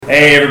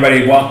Hey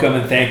everybody, welcome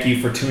and thank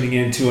you for tuning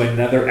in to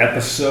another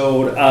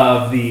episode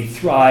of the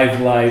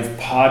Thrive Life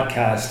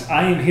podcast.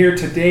 I am here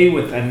today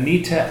with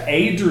Anita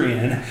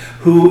Adrian,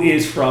 who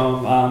is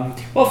from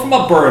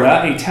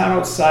Alberta, a town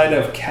outside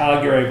of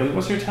Calgary. I believe.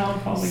 What's your town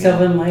called again?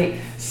 Sylvan Lake.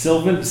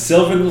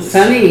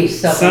 Sunny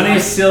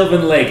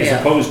Sylvan Lake, as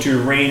opposed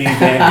to rainy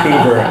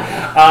Vancouver.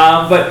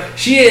 But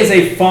she is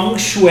a feng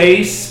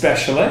shui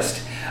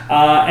specialist.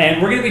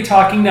 And we're going to be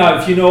talking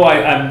now, if you know,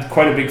 I'm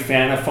quite a big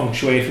fan of feng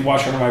shui. If you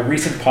watch one of my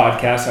recent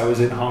podcasts, I was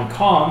in Hong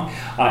Kong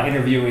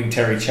interviewing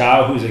Terry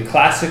Chow, who's a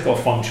classical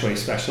feng shui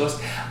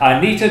specialist.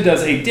 Anita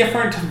does a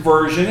different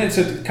version. It's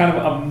a kind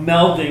of a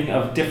melding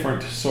of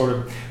different sort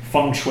of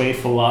feng shui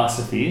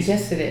philosophies.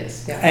 Yes, it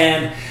is. Yeah.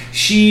 And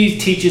she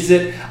teaches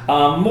it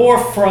more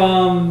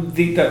from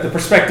the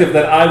perspective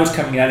that I was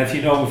coming at. If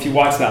you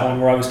watch that one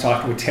where I was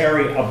talking with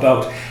Terry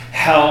about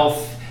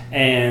health,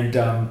 and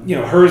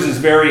hers is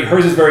very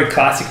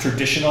classic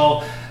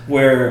traditional,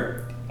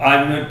 where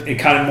I'm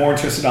kind of more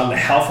interested on the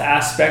health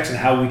aspects and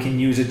how we can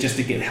use it just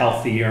to get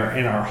healthier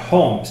in our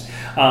homes.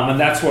 And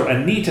that's what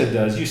Anita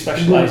does. You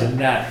specialize in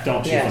that,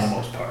 don't you, for the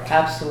most part?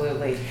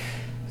 Absolutely.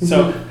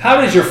 So how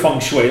does your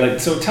feng shui,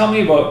 tell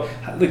me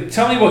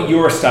about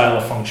your style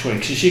of feng shui,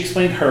 because she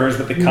explained hers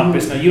with the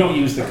compass. Now, you don't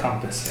use the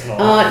compass at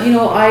all.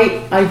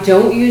 I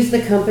don't use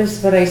the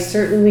compass, but I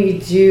certainly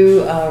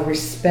do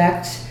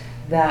respect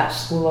that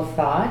school of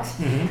thought.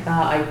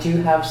 I do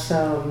have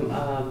some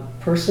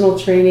personal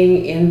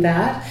training in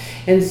that,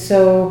 and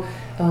so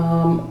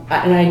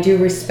and I do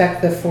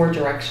respect the four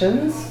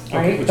directions,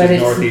 right? Which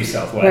is north, east,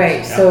 south, west. Right.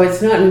 Yeah. So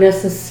it's not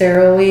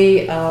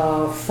necessarily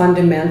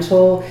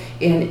fundamental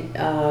in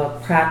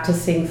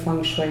practicing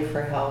feng shui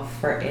for health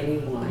for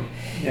anyone.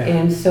 Yeah.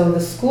 And so the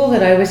school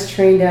that I was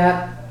trained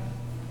at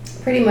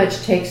pretty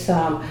much takes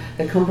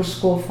the compass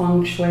school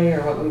feng shui,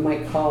 or what we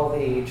might call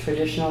the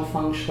traditional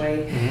feng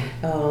shui,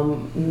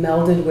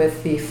 melded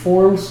with the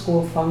form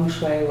school feng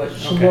shui,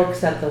 which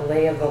looks at the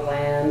lay of the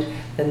land,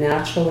 the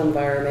natural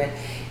environment.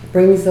 It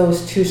brings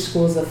those two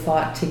schools of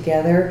thought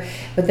together.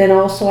 But then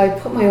also I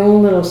put my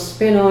own little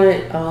spin on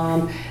it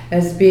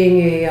as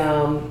being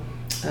a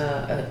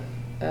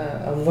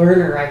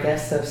learner, I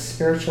guess, of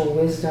spiritual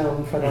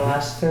wisdom for the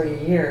last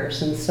 30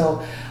 years. And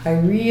so I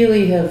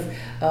really have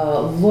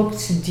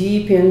looked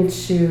deep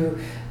into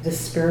the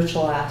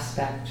spiritual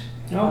aspect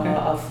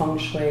of feng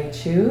shui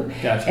too.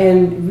 Gotcha.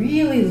 And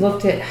really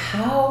looked at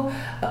how,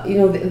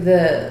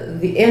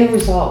 the end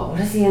result. What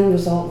does the end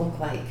result look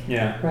like?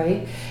 Yeah.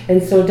 Right?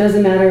 And so it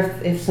doesn't matter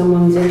if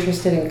someone's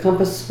interested in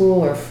compass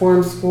school or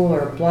form school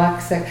or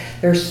black sect.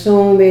 There's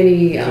so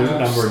many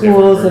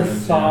schools of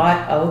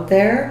thought out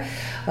there.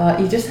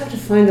 You just have to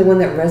find the one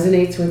that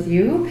resonates with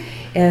you.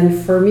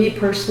 And for me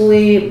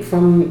personally,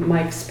 from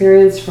my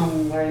experience,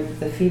 from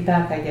the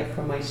feedback I get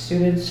from my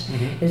students,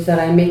 is that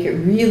I make it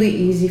really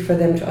easy for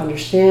them to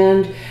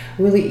understand,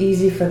 really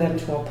easy for them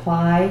to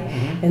apply.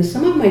 And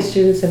some of my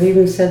students have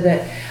even said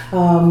that,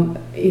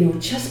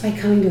 just by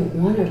coming to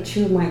one or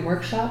two of my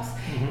workshops,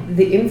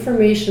 the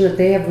information that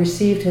they have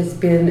received has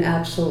been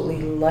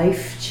absolutely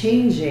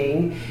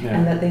life-changing,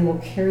 and that they will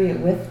carry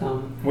it with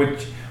them.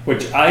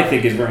 Which I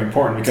think is very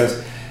important,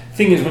 because the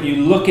thing is, when you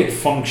look at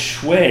feng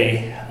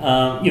shui,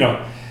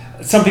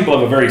 some people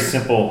have a very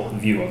simple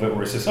view of it,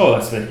 where it's just,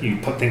 that's that you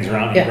put things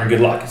around and you bring good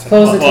luck. It's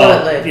close the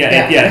toilet lid.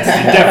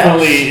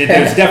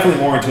 There's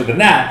definitely more into it than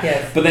that.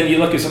 Yes. But then you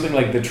look at something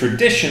like the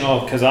traditional,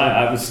 because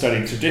I was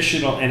studying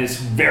traditional, and it's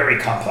very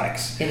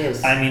complex. It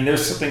is. I mean,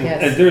 there's something. I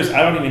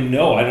don't even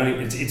know.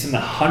 It's in the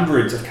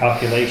hundreds of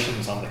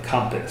calculations on the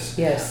compass.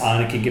 Yes.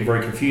 And it can get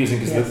very confusing,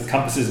 because the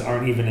compasses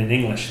aren't even in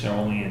English; they're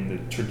only in the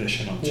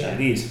traditional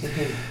Chinese.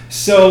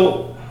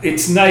 So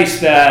it's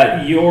nice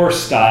that your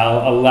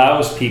style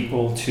allows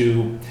people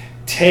to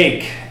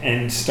take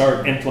and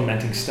start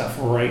implementing stuff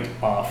right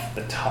off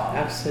the top.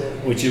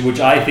 Absolutely. Which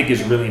I think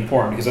is really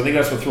important, because I think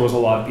that's what throws a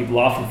lot of people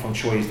off in feng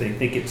shui, is they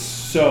think it's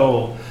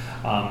so,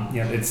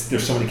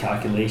 there's so many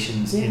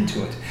calculations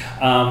into it.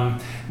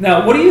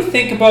 Now, what do you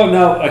think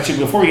about, actually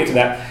before we get to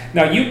that,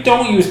 now you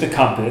don't use the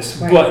compass,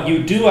 but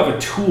you do have a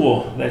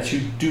tool that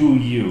you do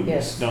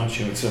use, don't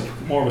you? It's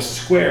more of a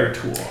square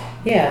tool.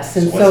 Yes,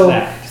 and so what's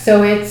that?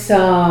 So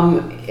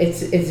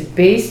it's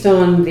based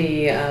on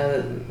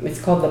it's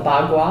called the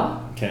Bagua.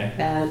 Okay.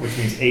 Which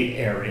means 8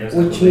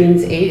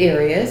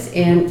 areas.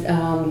 And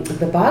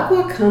the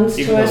Bagua comes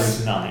Even to though us.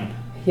 There's 9.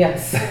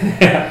 Yes.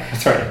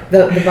 That's right.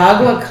 The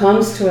Bagua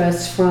comes to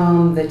us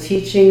from the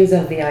teachings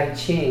of the I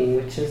Ching,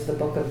 which is the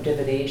book of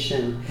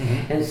divination.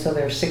 And so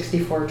there are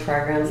 64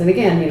 trigrams, and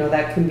again,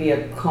 that can be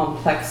a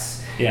complex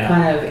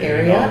kind of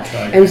area.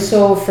 And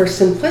so for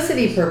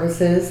simplicity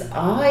purposes,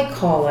 I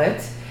call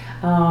it,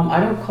 I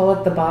don't call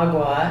it the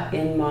Bagua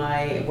in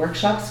my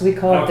workshops, we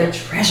call it the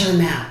treasure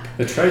map.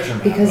 The treasure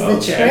map. Because the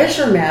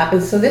treasure map,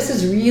 and so this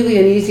is really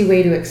an easy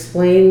way to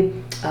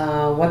explain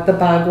what the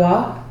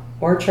Bagua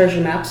or treasure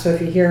map, so if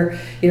you hear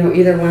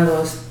either one of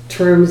those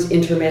terms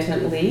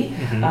intermittently,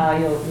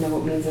 you'll know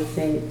it means the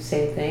same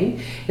thing.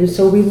 And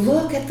so we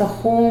look at the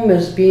home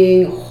as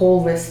being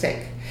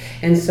holistic.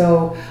 And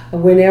so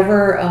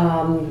whenever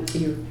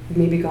you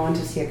maybe going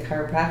to see a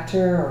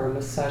chiropractor or a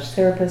massage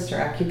therapist or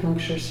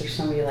acupuncturist or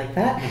somebody like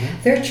that,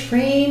 they're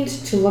trained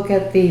to look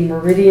at the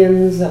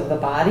meridians of the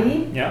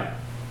body. Yeah.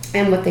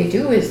 And what they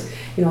do is,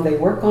 they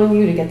work on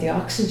you to get the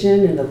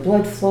oxygen and the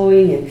blood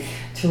flowing and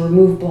to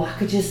remove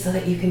blockages so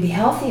that you can be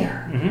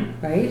healthier,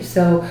 right?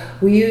 So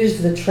we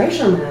use the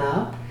treasure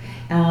map,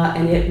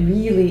 and it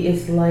really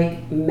is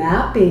like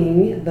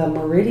mapping the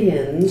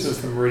meridians, so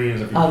it's the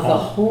meridians of your the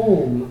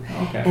home.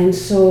 Okay. And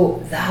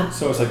so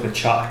it's like the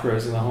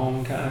chakras in the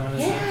home, kind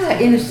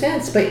of. In a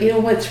sense. But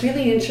what's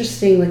really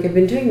interesting, like I've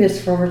been doing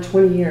this for over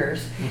 20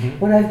 years,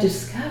 what I've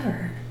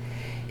discovered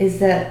is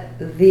that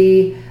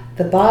the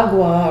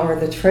Bagua, or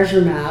the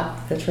treasure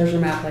map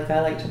like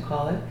I like to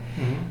call it,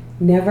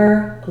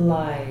 never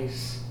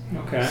lies.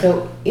 Okay.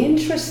 So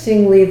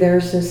interestingly,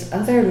 there's this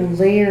other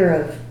layer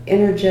of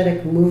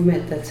energetic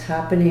movement that's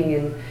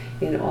happening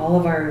in all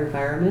of our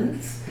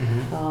environments.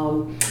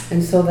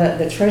 And so that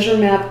the treasure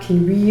map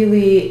can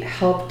really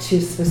help to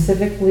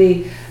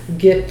specifically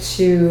get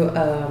to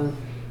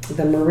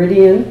the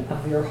meridian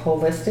of your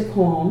holistic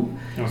home.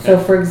 Okay. So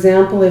for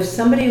example, if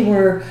somebody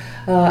were,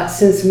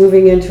 since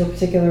moving into a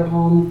particular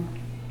home,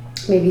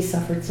 maybe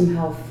suffered some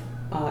health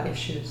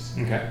issues,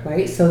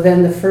 right? So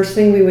then the first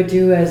thing we would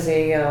do as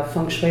a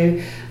feng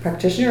shui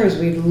practitioner is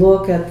we'd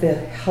look at the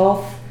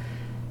health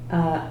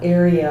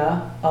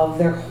area of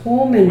their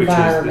home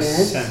environment.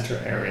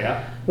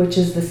 Which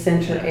is the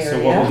center area.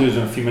 So what we'll do is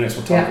in a few minutes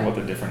we'll talk about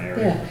the different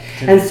areas.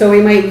 Yeah. And so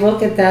we might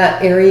look at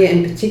that area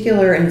in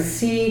particular and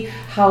see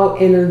how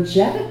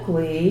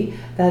energetically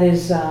that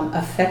is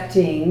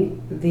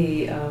affecting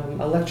the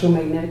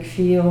electromagnetic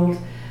field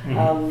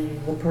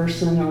of the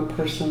person or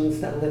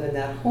persons that live in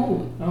that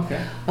home.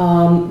 Okay.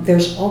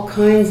 There's all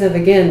kinds of,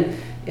 again,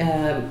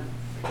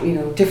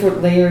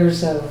 different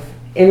layers of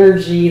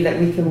energy that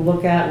we can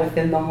look at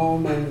within the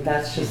home, and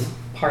that's just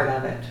part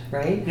of it,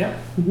 right? Yeah.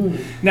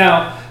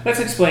 Now let's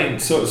explain.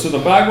 So the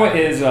Bagua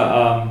is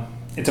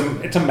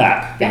it's a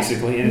map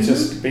basically, and it's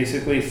just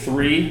basically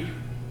 3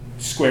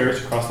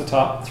 squares across the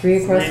top,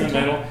 3 across in the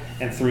middle,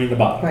 and 3 in the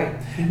bottom. Right.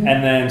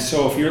 And then,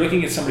 so if you're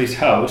looking at somebody's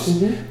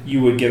house,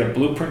 you would get a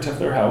blueprint of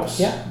their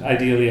house,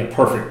 ideally a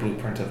perfect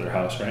blueprint of their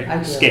house, right?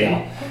 Ideally.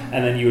 Scale.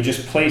 And then you would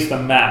just place the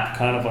map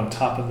kind of on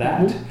top of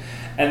that.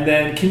 And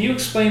then, can you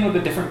explain what the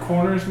different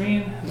corners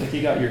mean? Like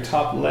you got your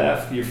top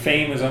left, your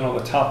fame is on all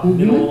the top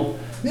middle.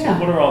 So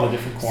what are all the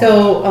different corners?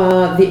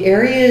 So the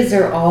areas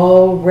are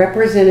all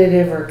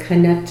representative or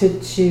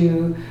connected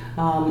to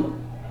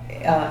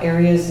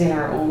areas in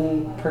our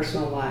own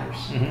personal lives,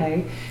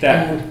 okay?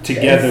 That and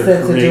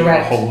together create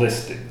a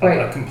holistic,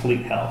 a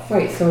complete health.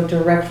 Right, so a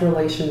direct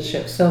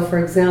relationship. So for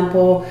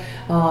example,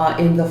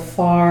 in the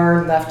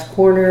far left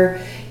corner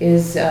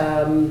is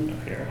up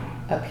here.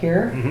 Up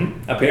here?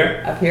 Up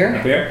here? Up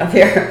here? Up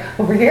here.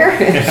 Over here?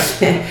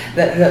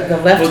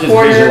 the left we'll just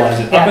corner. Visualize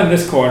it. Up in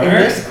this corner. In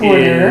this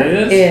corner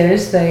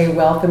is the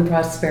wealth and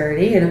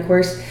prosperity. And of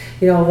course,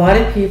 a lot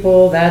of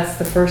people, that's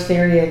the first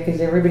area because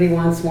everybody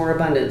wants more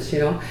abundance,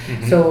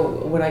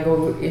 So when I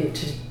go in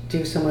to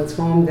do someone's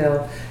home,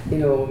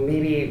 they'll,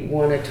 maybe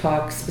want to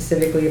talk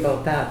specifically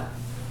about that.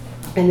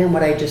 And then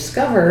what I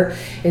discover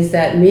is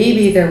that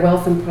maybe their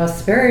wealth and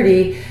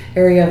prosperity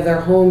area of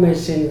their home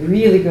is in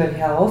really good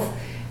health.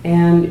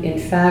 And in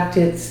fact,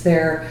 it's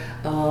their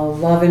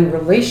love and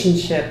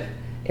relationship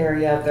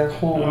area of their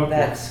home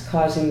that's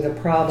causing the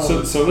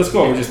problem. So let's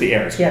go over just the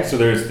areas. Yes. So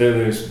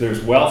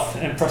there's wealth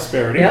and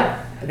prosperity.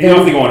 Yeah. You don't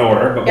have to go in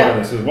order, but what are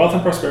this? There's wealth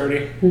and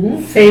prosperity.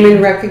 Fame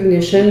and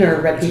recognition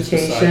or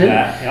reputation.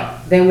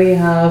 That, Then we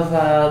have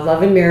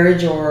love and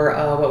marriage, or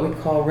what we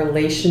call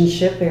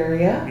relationship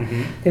area.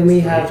 Then we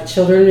have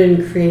children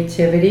and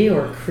creativity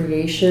or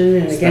creation.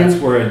 And again,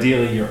 that's where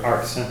ideally your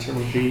art center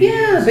would be.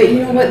 Yeah, but you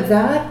know what?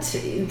 That's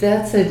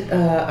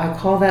I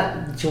call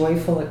that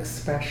joyful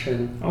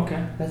expression.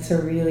 Okay. That's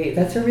a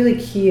really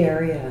key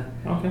area.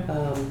 Okay.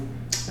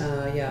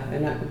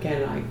 And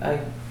I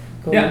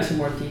go into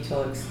more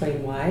detail,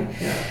 explain why.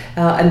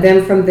 Yeah. And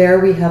then from there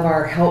we have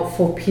our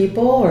helpful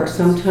people, or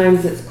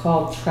sometimes it's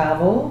called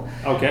travel.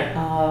 Okay.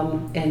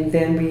 And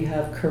then we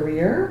have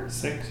career.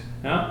 6.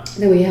 Yeah.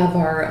 Then we have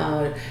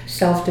our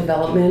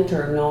self-development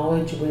or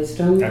knowledge,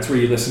 wisdom. That's where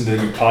you listen to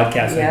your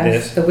podcast like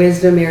this. Yes, the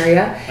wisdom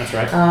area. That's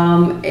right.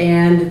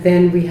 And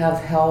then we have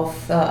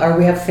health, or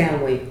we have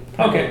family.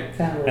 Okay.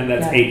 Family. And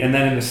that's 8. And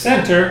then in the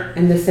center.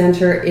 And the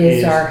center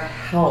is our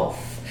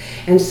health.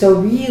 And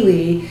so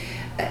really,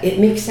 it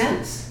makes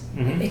sense.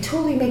 It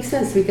totally makes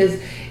sense, because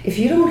if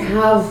you don't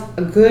have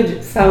a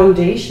good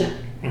foundation,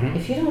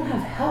 if you don't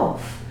have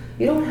health,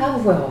 you don't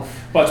have wealth.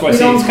 Well, that's why I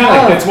say it's kind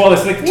of like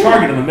it's like the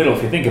target in the middle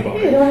if you think about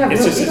it.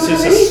 It's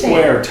just a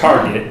square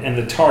target, and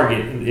the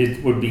target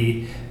it would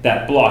be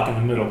that block in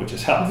the middle, which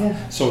is health.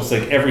 So it's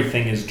like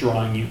everything is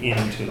drawing you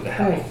into the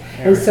health.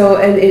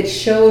 And it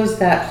shows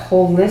that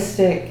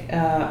holistic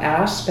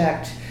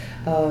aspect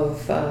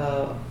of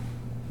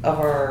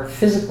our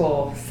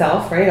physical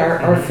self, right?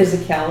 Our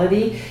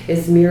physicality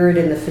is mirrored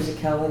in the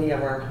physicality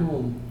of our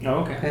home.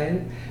 Oh, okay.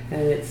 Okay,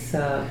 and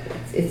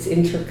it's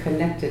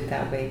interconnected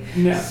that way.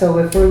 Yeah. So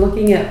if we're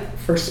looking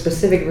for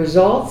specific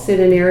results in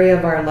an area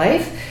of our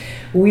life,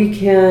 we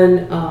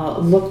can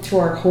look to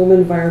our home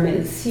environment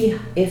and see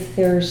if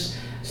there's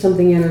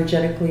something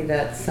energetically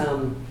that's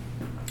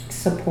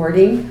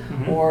supporting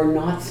or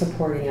not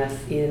supporting us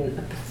in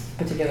a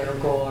particular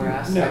goal or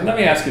aspect. Now, let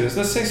me ask you this.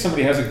 Let's say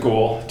somebody has a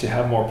goal to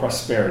have more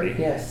prosperity.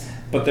 Yes.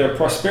 But their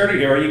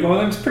prosperity area, you go,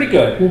 it's pretty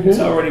good. It's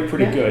already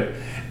pretty good.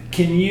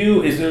 Can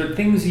you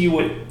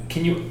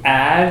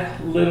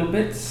add little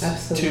bits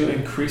to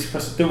increase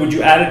prosperity? Would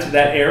you add it to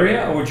that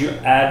area, or would you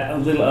add a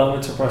little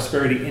elements of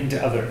prosperity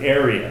into other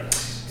areas?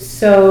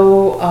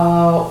 So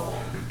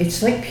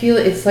it's like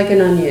it's like an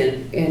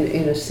onion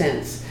in a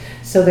sense.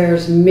 So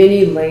there's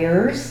many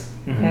layers.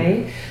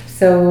 Okay.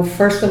 So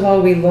first of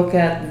all, we look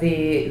at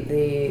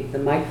the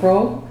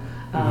micro,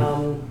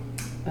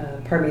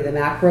 the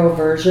macro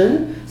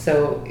version.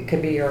 So it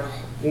could be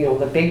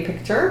the big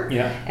picture.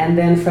 Yeah. And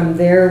then from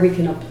there, we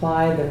can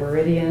apply the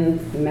meridian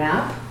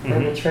map or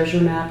the treasure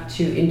map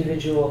to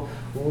individual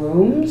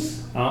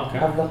rooms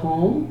of the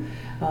home.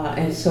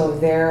 And so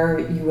there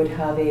you would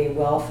have a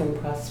wealth and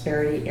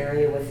prosperity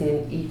area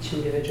within each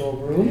individual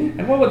room.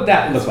 And what would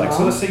that look like?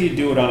 So let's say you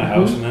do it on a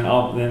house, and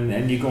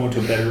then you go into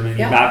a bedroom and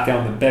you map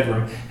down the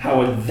bedroom. How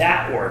would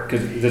that work?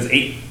 Because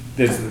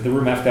does the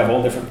room have to have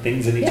all different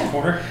things in each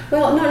corner?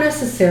 Well, not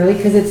necessarily,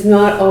 because it's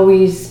not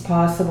always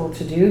possible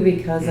to do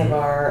because of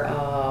our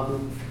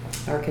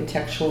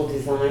architectural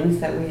designs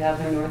that we have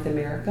in North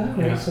America.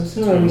 Right? So it's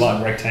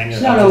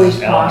not always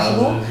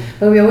possible,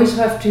 but we always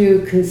have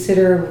to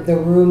consider the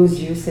room's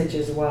usage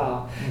as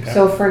well. Okay.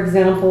 So for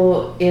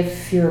example,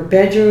 if your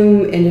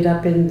bedroom ended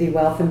up in the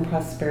wealth and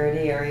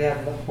prosperity area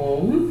of the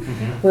home,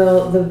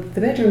 well, the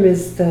bedroom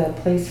is the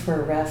place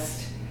for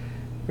rest,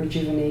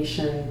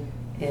 rejuvenation,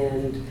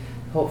 and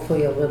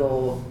hopefully a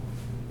little,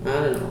 I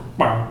don't know,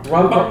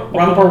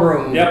 romper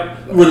room.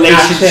 Yep.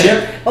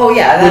 Relationship. Action. Oh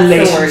yeah,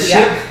 that's the word.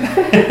 Yeah.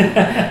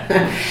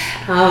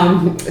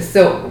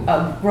 So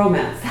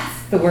romance.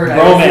 That's the word.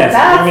 Romance.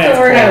 That's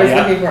the word I was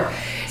looking for.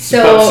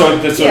 So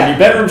your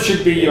bedroom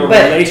should be your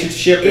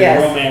relationship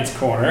and romance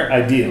corner,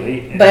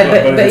 ideally. But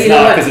it's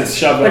not because it's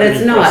shoved up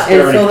in your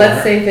prosperity And so corner.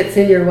 let's say if it's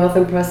in your wealth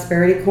and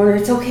prosperity corner,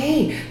 it's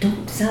okay.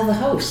 Don't sell the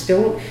house.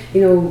 Don't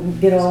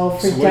get all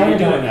freaked out. So what do you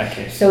do in that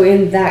case? So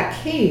in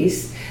that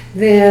case,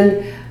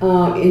 then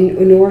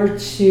in order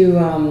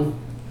to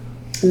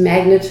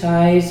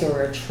magnetize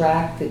or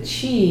attract the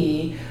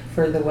chi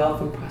for the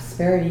wealth and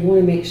prosperity, you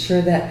want to make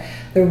sure that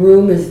the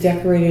room is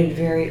decorated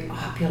very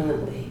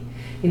opulently.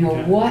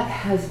 What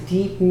has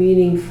deep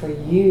meaning for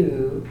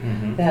you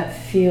that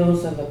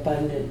feels of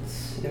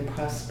abundance and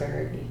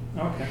prosperity.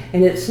 Okay.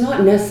 And it's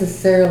not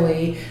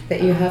necessarily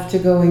that you have to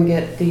go and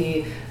get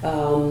the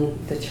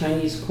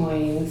Chinese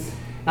coins.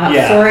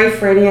 Sorry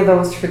for any of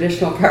those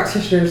traditional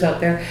practitioners out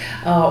there,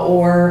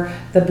 or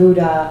the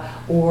Buddha,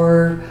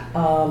 or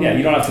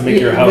you don't have to make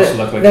your house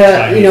look like a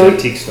Chinese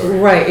antique store.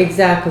 Right,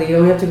 exactly. You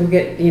don't have to go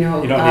get you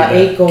don't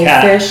need 8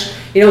 goldfish.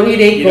 You don't need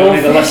 8 goldfish. You don't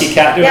need the lucky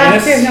cat doing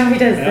this. No, he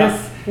does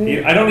this.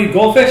 I don't need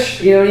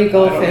goldfish. You don't need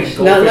goldfish.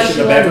 I don't need goldfish in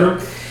the bedroom.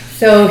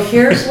 So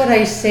here's what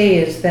I say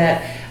is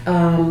that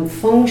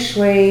feng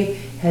shui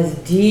has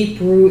deep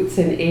roots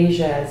in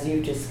Asia, as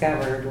you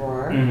discovered,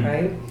 Roar,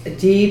 right?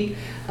 Deep,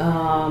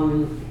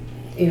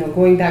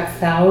 going back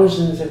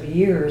thousands of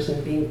years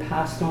and being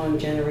passed on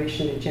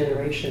generation to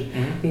generation,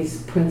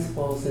 these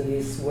principles and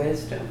these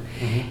wisdom.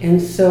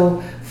 And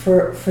so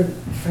for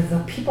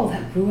the people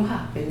that grew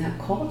up in that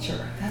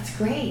culture, that's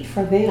great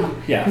for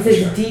them. Because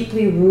it's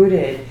deeply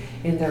rooted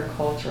in their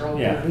cultural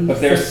beliefs.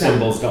 But their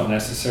symbols don't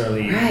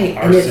necessarily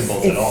are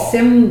symbols at all. It's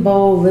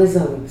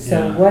symbolism.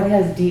 So what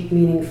has deep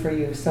meaning for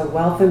you? So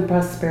wealth and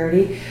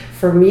prosperity.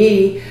 For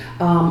me,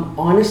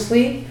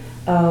 honestly,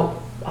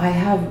 I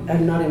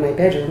have, not in my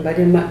bedroom, but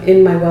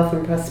in my wealth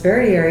and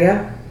prosperity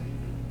area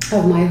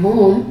of my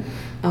home,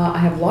 I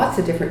have lots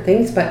of different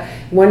things, but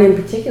one in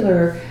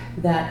particular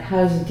that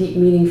has deep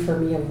meaning for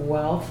me of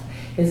wealth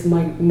is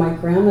my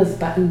grandma's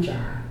button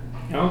jar.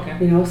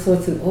 Okay. So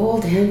it's an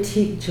old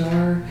antique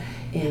jar,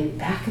 and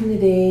back in the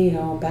day,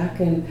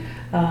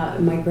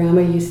 my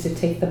grandma used to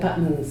take the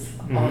buttons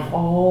off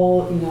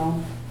all,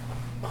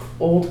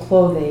 old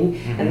clothing,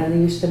 and then they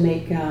used to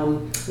make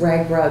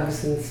rag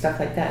rugs and stuff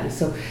like that. And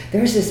so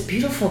there's this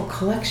beautiful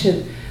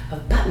collection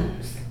of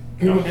buttons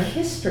and the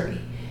history.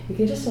 You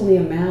can just only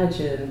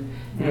imagine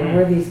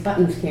where these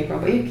buttons came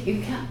from, but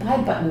you can't buy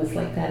buttons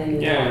like that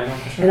anymore. Yeah,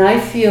 for sure. And I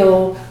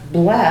feel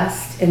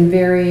blessed and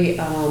very,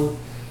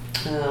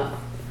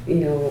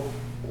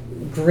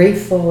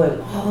 grateful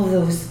and all of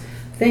those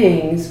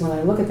things when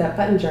I look at that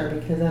button jar,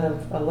 because out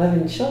of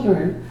 11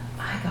 children,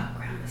 I got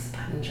grandma's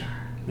button jar.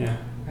 Yeah.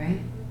 Right?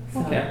 So,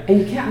 and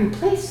you can't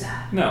replace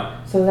that. No.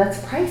 So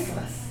that's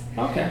priceless.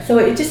 Okay. So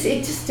it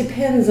just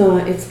depends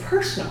on, it's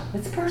personal.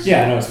 It's personal.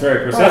 Yeah, no, it's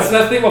very personal. Right.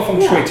 That's the thing about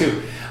feng shui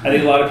too. I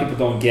think a lot of people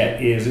don't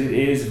get is it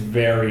is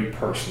very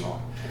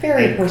personal.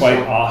 Very and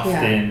personal. quite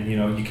often,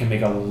 you can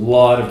make a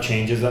lot of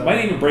changes that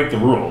might even break the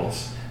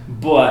rules.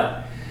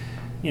 But,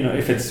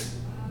 if it's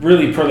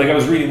really like I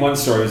was reading one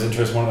story, it was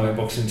interesting, one of my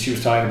books, and she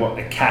was talking about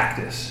a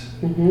cactus.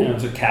 Mm-hmm. It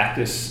was a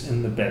cactus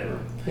in the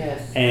bedroom.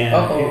 Yes.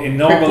 And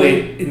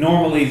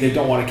normally they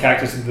don't want a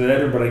cactus in the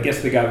bedroom, but I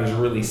guess the guy was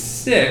really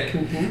sick,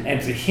 Mm-hmm.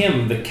 and to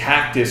him the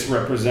cactus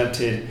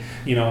represented,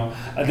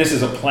 this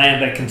is a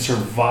plant that can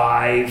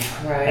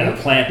survive, Right. and a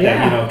plant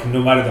that can,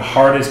 no matter the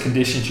hardest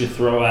conditions you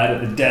throw at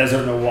it, the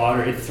desert, no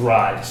water, it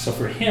thrives. So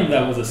for him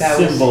that was a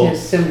symbol. Was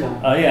his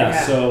symbol.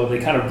 So they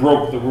kind of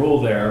broke the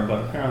rule there,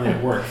 but apparently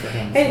it worked for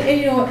him.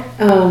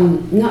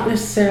 And not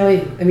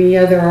necessarily. I mean,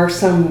 there are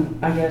some,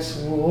 I guess,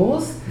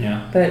 rules.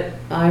 Yeah. But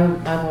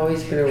I've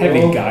always been a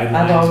Heavy rule. guidelines,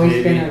 I've always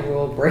maybe. been a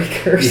rule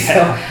breaker.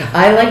 Yeah. So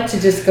I like to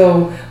just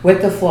go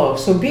with the flow.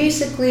 So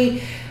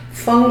basically,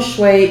 feng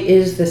shui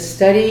is the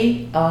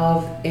study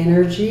of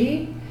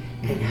energy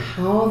and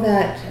how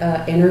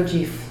that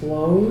energy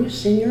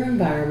flows in your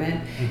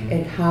environment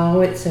and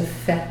how it's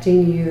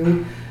affecting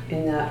you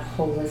in that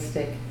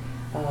holistic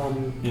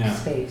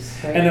space.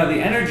 Right? And now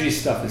the energy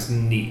stuff is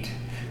neat,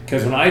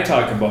 because when I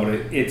talk about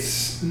it,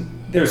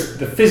 there's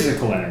the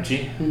physical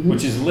energy,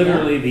 which is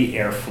literally the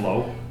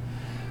airflow,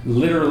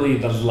 literally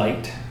the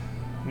light,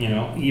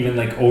 even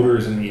like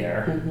odors in the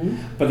air.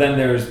 But then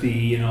there's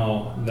the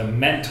the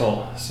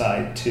mental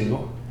side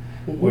too,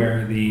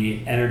 where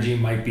the energy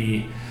might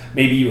be,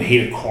 maybe you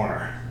hate a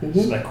corner.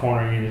 So that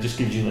corner, just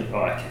gives you like,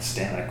 oh, I can't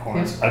stand that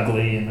corner. It's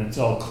ugly and it's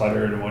all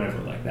cluttered or whatever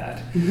like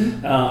that.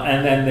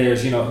 And then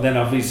there's, then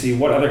obviously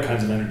what other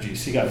kinds of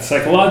energies? So you got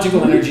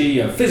psychological energy,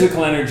 you have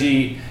physical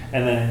energy,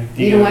 and then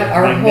you know what?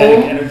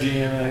 magnetic energy.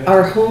 And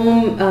our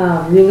home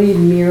really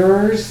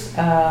mirrors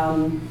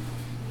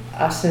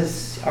us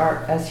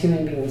as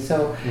human beings.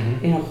 So,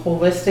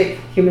 holistic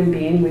human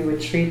being, we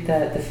would treat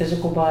the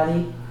physical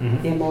body,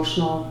 the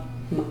emotional,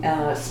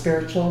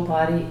 spiritual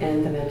body,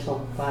 and the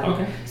mental body.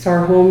 Okay. So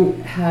our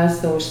home has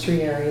those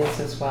three areas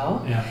as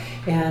well. Yeah.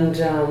 And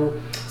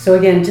so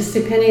again, just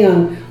depending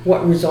on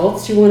what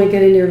results you want to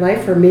get in your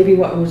life, or maybe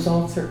what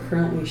results are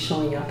currently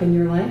showing up in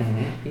your life,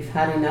 you've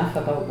had enough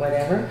about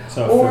whatever.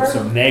 So if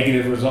some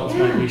negative results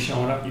might be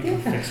showing up, you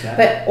can fix that.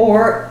 But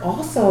or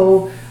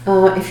also,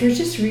 if you're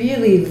just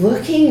really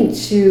looking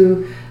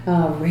to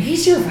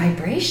raise your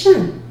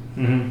vibration.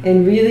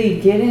 And really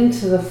get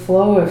into the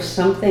flow of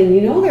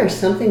something. There's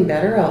something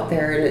better out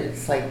there, and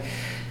it's like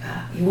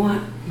you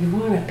want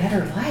a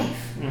better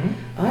life.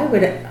 I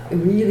would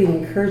really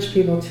encourage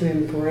people to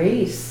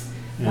embrace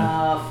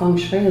feng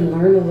shui and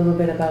learn a little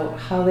bit about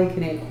how they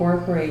can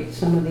incorporate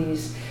some of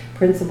these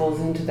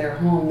principles into their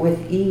home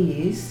with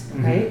ease,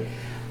 right?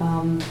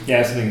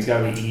 Something's got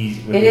to be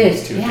easy. It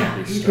is,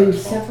 you can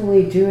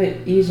definitely do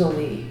it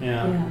easily.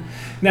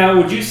 Now,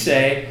 would you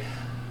say,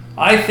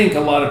 I think a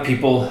lot of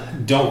people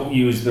don't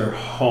use their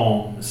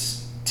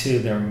homes to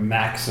their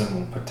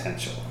maximum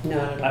potential. No.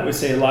 I would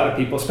say a lot of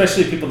people,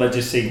 especially people that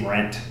just say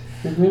rent,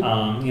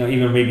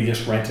 even maybe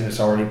just rent and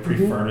it's already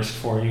pre-furnished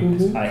for you.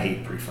 'Cause I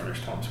hate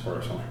pre-furnished homes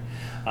personally,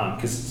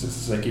 because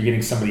it's like you're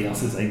getting somebody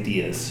else's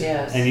ideas,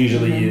 and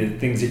usually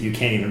things that you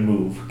can't even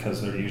move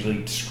because they're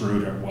usually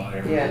screwed or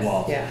whatever in the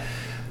walls.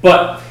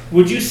 But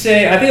would you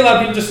say, I think a lot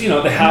of people just,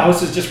 the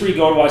house is just where you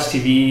go to watch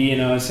TV,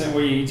 it's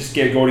where you just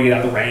go to get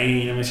out of the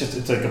rain.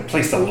 It's like a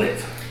place to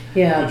live.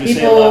 Yeah. Would you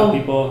say a lot of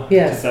people?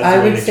 Yes,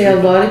 I would say a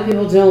lot of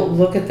people don't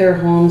look at their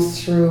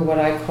homes through what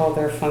I call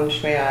their feng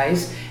shui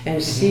eyes,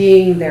 and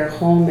seeing their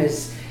home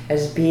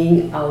as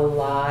being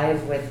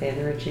alive with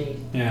energy.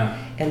 Yeah.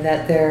 And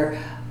that they're,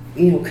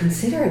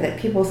 consider that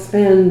people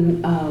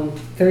spend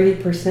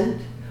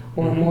 30%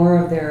 or more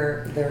of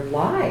their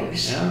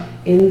lives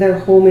in their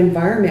home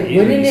environment.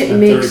 Wouldn't it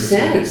make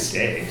sense?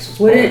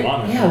 Wouldn't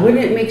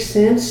it make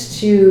sense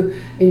to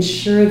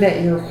ensure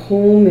that your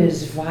home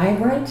is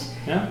vibrant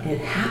and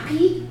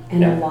happy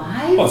and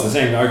alive? Well, it's the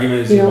same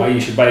argument as why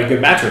you should buy a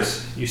good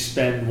mattress. You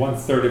spend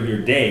 1/3 of your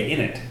day in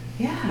it.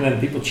 Yeah. And then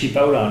people cheap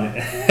out on it.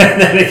 And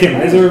then they get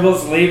miserable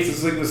sleeps.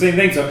 It's like the same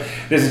thing. So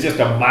this is just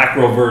a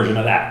macro version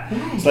of that.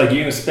 Right. It's like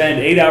you're going to spend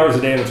 8 hours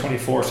a day out of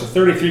 24. So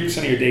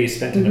 33% of your day is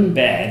spent in a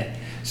bed.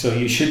 So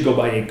you should go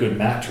buy a good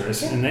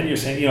mattress. And then you're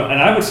saying,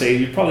 and I would say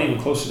you're probably even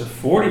closer to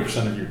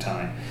 40% of your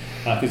time.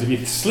 Because if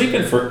you're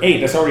sleeping for 8,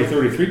 that's already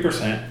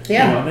 33%.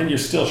 And then you're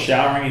still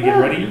showering and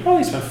getting ready. You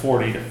probably spend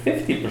 40 to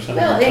 50% of your time.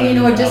 Well,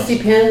 and it just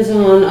depends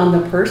on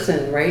the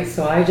person, right?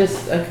 So I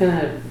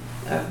kind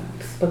of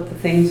split the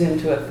things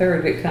into a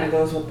third. It kind of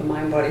goes with the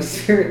mind, body,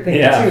 spirit thing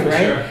too,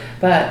 right? Sure.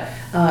 But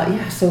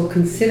so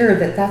consider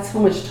that that's how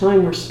much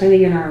time we're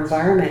spending in our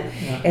environment.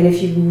 And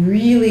if you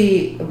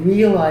really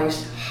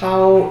realized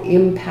how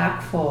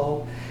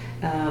impactful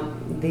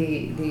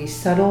the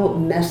subtle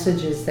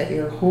messages that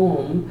your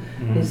home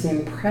is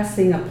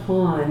impressing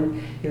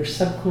upon your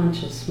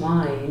subconscious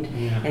mind,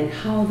 and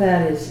how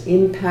that is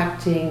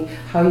impacting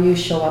how you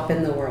show up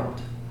in the world,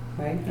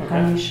 right?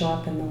 How you show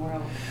up in the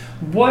world.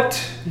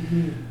 What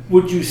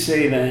would you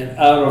say then,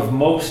 out of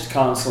most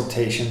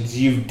consultations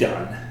you've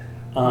done,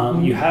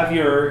 you have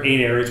your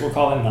 8 areas, we'll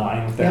call it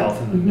 9 with the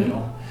health in the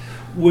middle.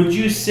 Would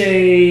you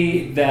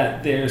say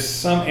that there's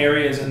some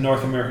areas in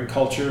North American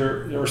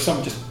culture, or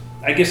some just,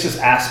 I guess, just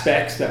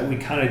aspects that we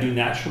kind of do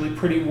naturally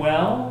pretty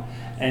well,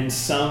 and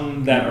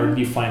some that are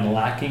you find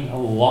lacking a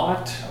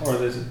lot, or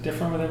is it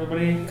different with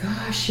everybody?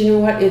 Gosh, you know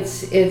what?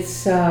 It's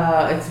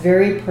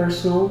very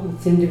personal.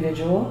 It's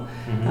individual.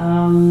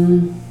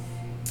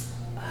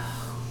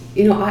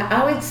 You know,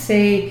 I would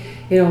say,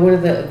 you know, one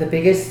of the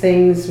biggest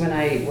things when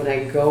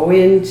I go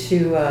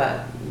into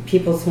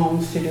people's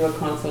homes to do a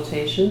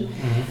consultation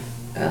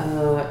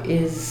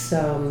is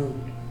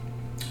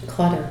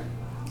clutter.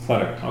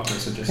 Clutter. Okay,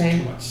 so just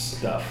too much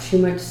stuff. Too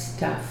much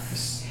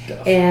stuff.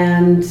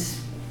 And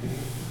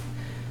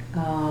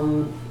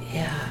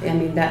yeah, I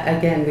mean, that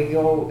again, we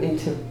go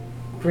into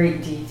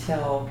great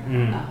detail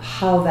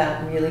how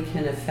that really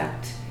can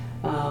affect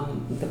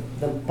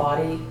the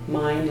body,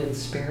 mind, and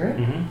spirit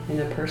in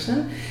a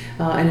person.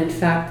 And in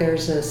fact,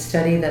 there's a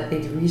study that they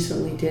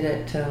recently did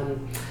at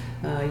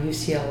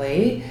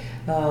UCLA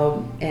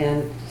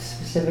and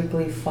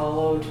specifically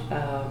followed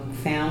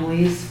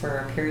families for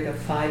a period of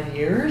 5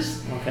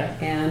 years. Okay.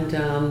 And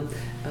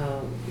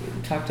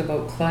talked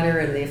about clutter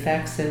and the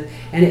effects, and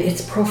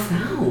it's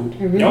profound.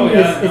 It really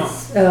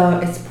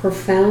it's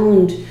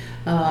profound.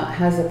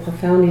 Has a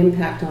profound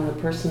impact on a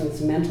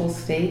person's mental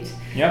state.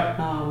 Yep.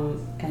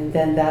 And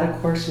then that,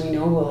 of course, we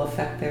know will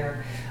affect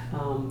their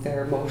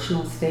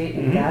emotional state,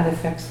 and that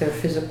affects their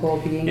physical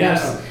being.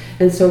 Yeah.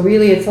 And so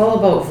really it's all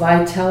about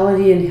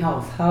vitality and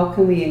health. How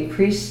can we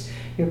increase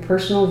your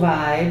personal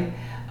vibe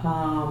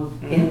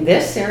in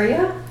this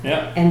area?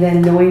 Yeah. And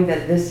then knowing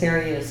that this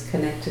area is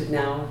connected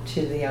now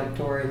to the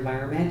outdoor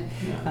environment.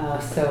 Yeah.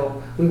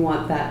 So we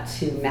want that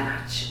to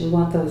match. We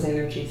want those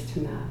energies to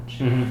match.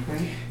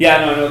 Right?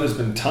 Yeah, no, I know there's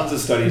been tons of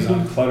studies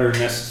on clutter,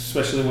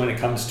 especially when it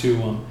comes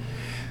to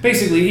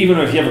basically, even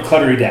if you have a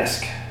cluttery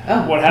desk,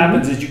 what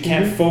happens is you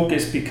can't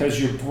focus because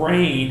your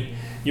brain,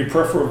 your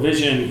peripheral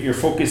vision, you're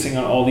focusing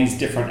on all these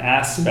different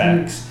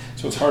aspects.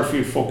 So it's hard for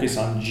you to focus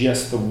on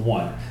just the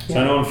one. So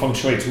I know in Feng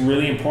Shui it's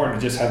really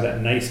important to just have that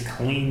nice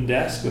clean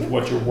desk with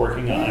what you're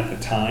working on at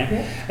the time.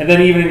 And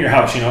then even in your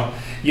house, you know,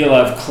 you'll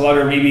have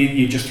clutter, maybe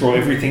you just throw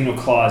everything in a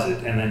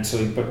closet, and then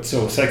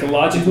so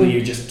psychologically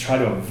you just try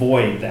to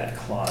avoid that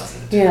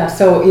closet. Yeah,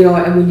 so you know,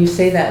 and when you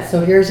say that,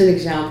 so here's an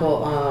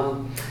example.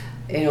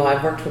 You know,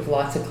 I've worked with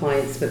lots of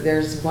clients, but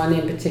there's one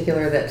in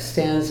particular that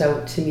stands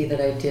out to me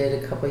that I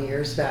did a couple of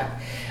years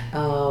back.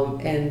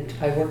 And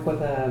I work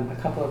with a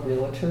couple of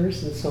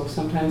realtors, and so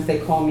sometimes they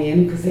call me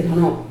in because they don't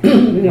know,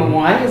 you know,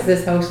 why is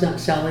this house not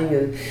selling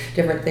and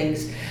different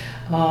things.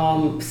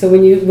 So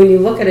when you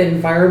look at an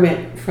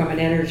environment from an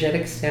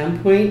energetic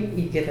standpoint,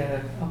 you get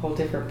a whole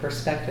different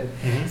perspective.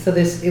 So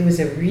it was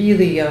a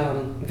really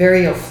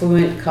very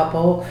affluent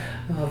couple,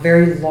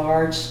 very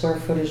large square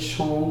footage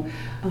home.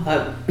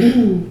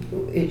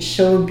 It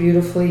showed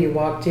beautifully. You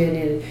walked in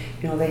and,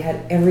 you know, they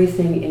had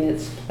everything in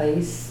its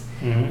place.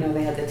 You know,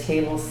 they had the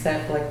table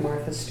set like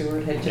Martha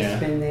Stewart had just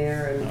been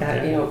there, and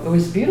that, you know, it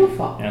was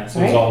beautiful. Yeah,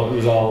 so right? it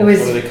was all what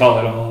do they call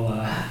it? All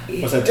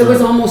what's that term? It was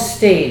almost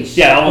staged.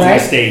 Yeah, almost right?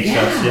 like stage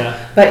shows.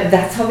 Yeah. But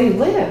that's how they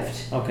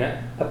lived. Okay.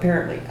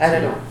 Apparently, I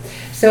don't know.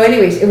 So,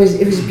 anyways, it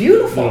was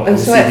beautiful, and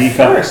so at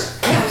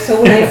first,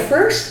 so when I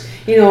first.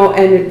 You know,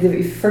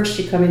 and first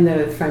you come in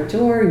the front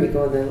door and you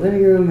go in the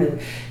living room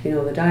and, you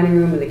know, the dining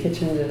room and the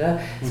kitchen.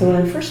 So when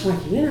I'm first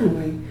walking in, I'm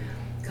going,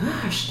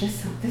 gosh,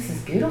 this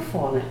is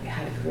beautiful, and I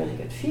had a really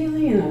good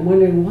feeling, and I'm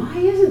wondering, why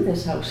isn't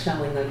this house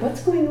selling? Like,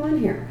 what's going on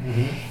here?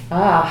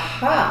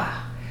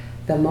 Aha!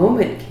 The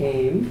moment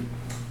came,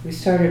 we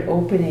started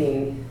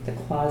opening the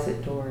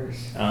closet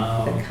doors,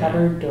 the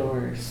cupboard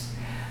doors.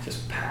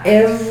 Just packed.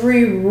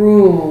 Every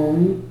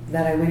room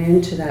that I went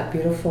into that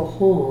beautiful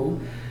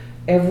home,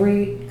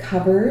 every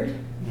cupboard,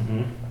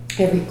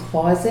 every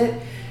closet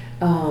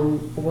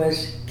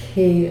was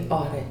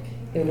chaotic.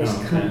 It was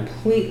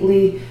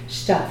completely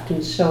stuffed.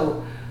 And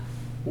so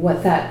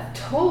what that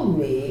told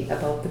me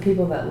about the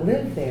people that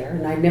live there,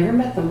 and I'd never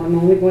met them, I'm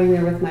only going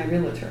there with my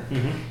realtor,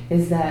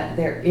 is that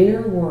their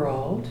inner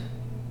world,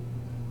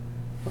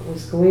 what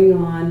was going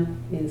on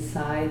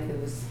inside,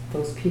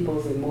 those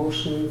people's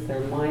emotions,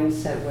 their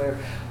mindset,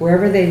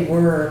 wherever they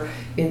were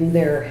in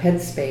their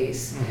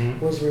headspace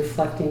was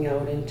reflecting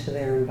out into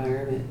their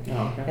environment.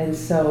 And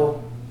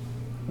so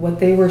what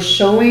they were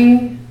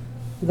showing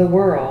the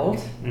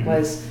world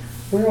was,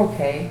 we're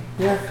okay,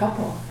 we're a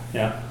couple.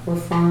 Yeah. We're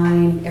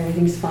fine,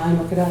 everything's fine,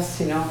 look at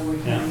us, you know, we're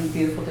having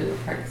beautiful dinner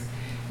parties.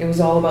 It was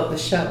all about the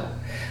show.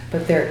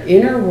 But their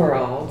inner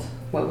world,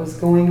 what was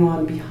going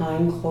on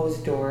behind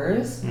closed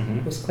doors,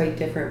 was quite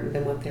different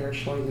than what they were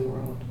showing the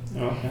world.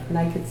 And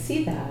I could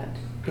see that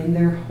in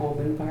their home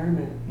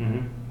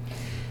environment.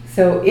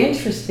 So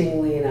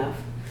interestingly enough,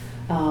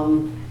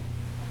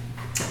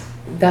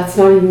 that's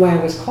not even why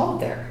I was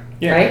called there,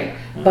 right?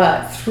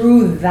 But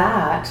through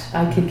that,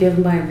 I could give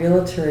my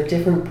realtor a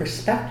different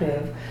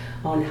perspective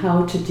on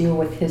how to deal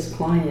with his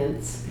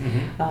clients.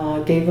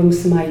 Gave him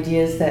some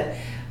ideas that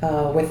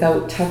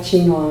without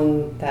touching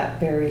on that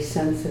very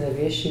sensitive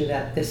issue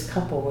that this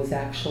couple was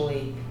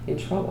actually in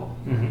trouble.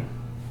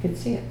 Could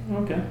see it.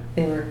 Okay.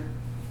 They were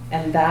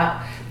and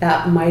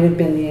that might have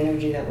been the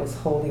energy that was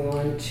holding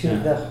on to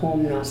the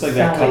home not It's like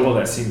selling. that couple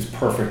that seems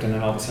perfect, and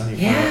then all of a sudden you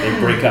find out they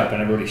break up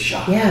and everybody's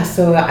shocked. Yeah,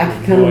 so I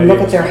can kind of look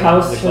at their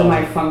house through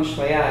my feng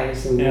shui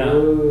eyes and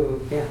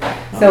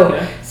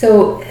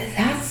So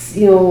that's,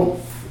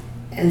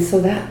 and so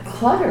that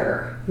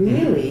clutter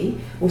really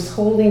was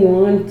holding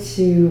on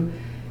to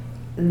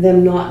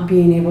them not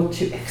being able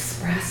to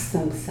express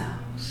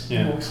themselves.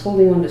 Yeah. It was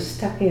holding on to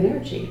stuck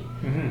energy.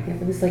 Mm-hmm.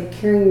 It was like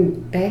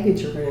carrying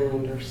baggage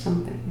around or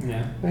something.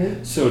 Yeah.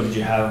 Right? So did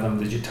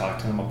you talk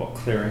to them about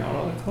clearing out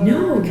all the clutter?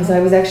 No, because I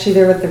was actually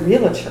there with the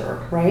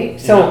realtor, right?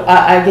 So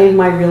I gave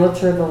my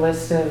realtor the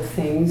list of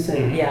things,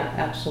 and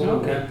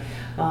absolutely. Okay.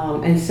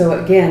 And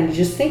so again,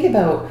 just think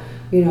about,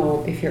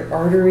 if your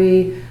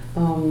artery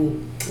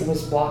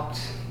was blocked,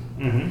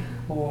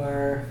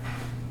 or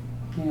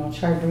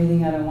try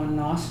breathing out of one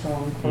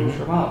nostril and close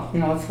your mouth.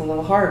 It's a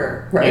little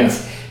harder, right?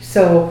 Yeah.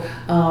 So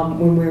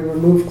when we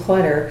remove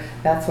clutter,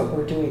 that's what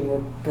we're doing.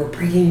 We're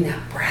bringing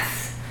that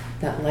breath,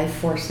 that life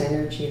force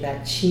energy,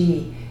 that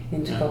chi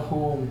into the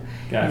home.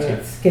 Gotcha. And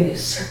it's going to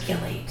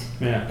circulate.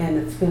 Yeah. And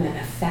it's going to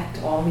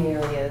affect all the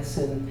areas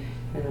and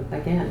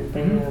again,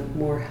 bring a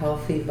more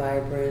healthy,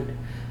 vibrant,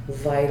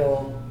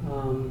 vital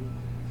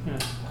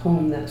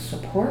home that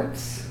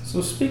supports.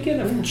 So speaking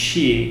of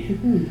chi,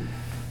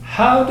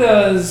 how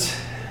does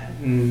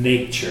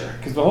nature,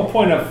 because the whole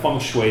point of feng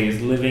shui is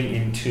living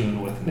in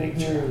tune with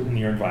nature in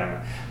your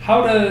environment.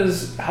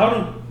 There's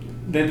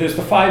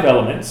the 5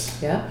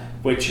 elements,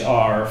 which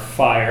are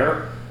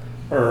fire,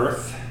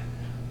 earth,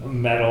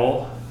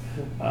 metal,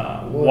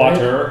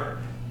 water,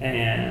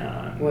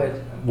 and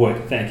wood.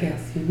 Thank you.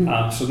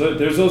 Yes. So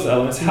there's those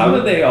elements. How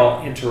do they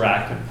all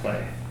interact and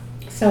play?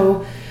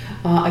 So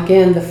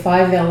again, the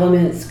 5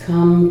 elements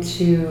come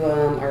to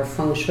our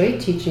feng shui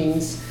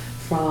teachings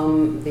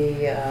from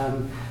the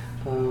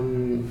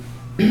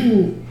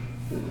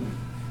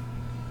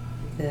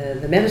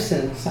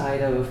medicine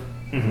side of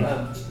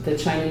the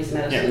Chinese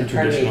medicine. Yeah, the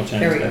traditional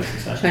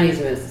Chinese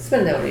medicine.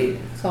 Spit it out,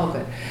 it's all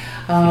good.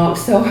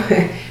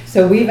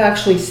 So we've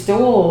actually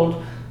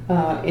stole,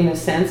 in a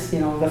sense,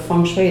 the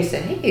feng shui.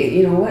 Said, hey,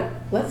 you know what?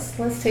 Let's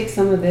take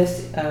some of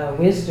this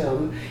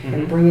wisdom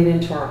and bring it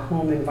into our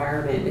home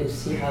environment and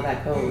see how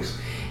that goes.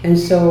 And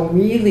so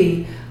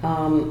really,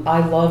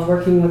 I love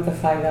working with the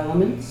 5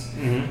 elements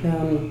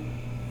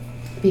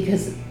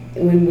because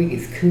when we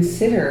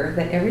consider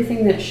that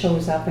everything that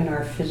shows up in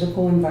our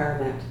physical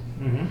environment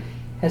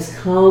has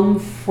come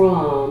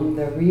from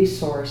the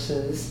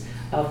resources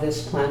of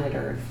this planet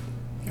Earth.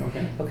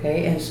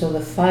 Okay, and so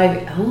the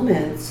 5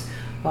 elements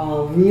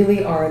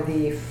really are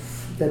the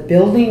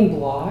building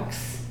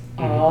blocks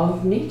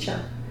of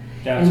nature.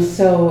 Gotcha. And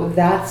so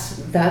that's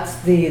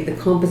the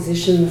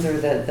compositions or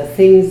the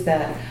things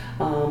that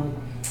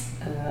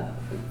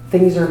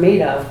things are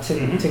made of to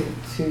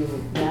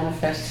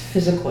manifest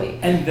physically.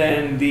 And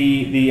then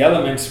the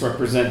elements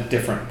represent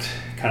different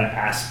kind of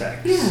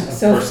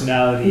aspects of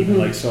personality.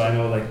 Like, so I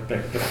know like the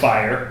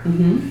fire.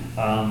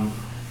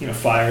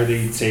 Fire,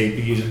 they'd say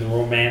be used in the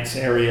romance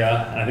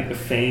area, and I think the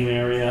fame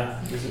area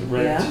is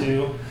red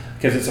too,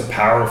 because it's a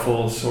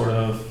powerful sort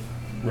of,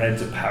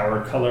 red's a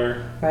power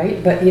color.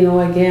 Right, but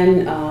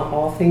again,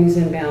 all things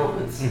in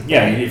balance.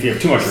 Yeah, if you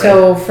have too much red.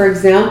 So, for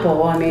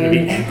example,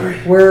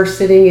 we're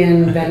sitting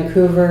in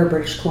Vancouver,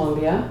 British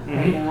Columbia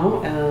right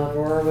now.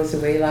 Aurora was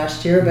away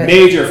last year, but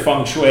major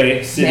feng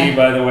shui city,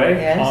 by the way,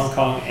 yes. Hong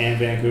Kong and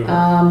Vancouver.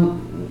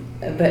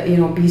 But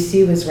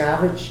BC was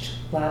ravaged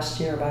last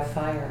year by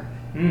fire.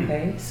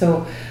 Okay,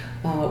 so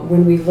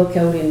when we look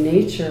out in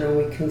nature and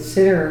we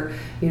consider,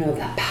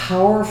 that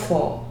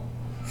powerful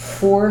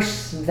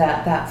force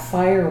that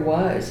fire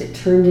was, it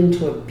turned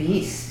into a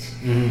beast.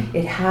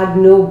 It had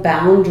no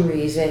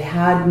boundaries, it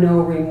had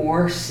no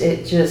remorse,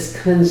 it just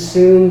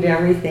consumed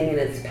everything in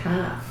its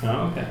path.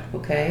 Oh,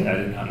 okay. I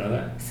did not know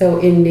that. So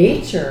in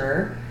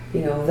nature,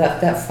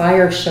 that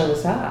fire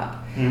shows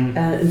up.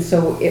 And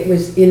so it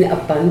was in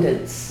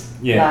abundance.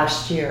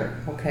 Last year,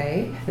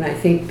 okay, and I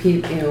think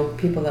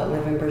people that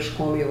live in British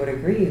Columbia would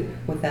agree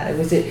with that. It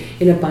was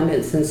in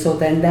abundance, and so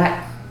then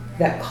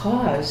that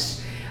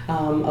caused a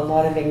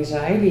lot of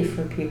anxiety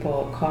for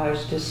people. It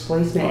caused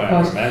displacement.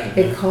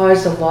 It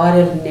caused a lot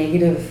of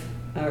negative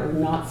or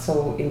not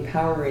so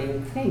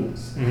empowering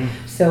things.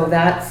 So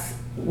that's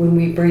when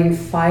we bring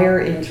fire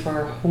into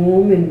our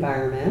home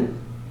environment.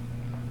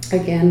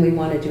 Again, we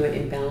want to do it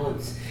in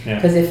balance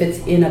because if it's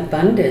in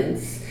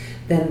abundance,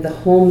 then the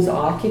home's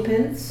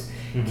occupants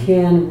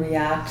can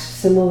react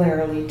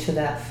similarly to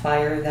that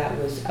fire that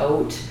was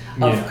out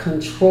of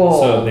control.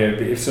 So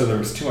if there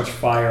was too much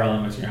fire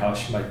elements in your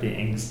house, you might be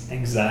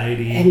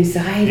anxiety,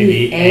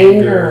 maybe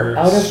anger,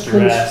 out of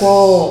stress,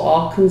 control,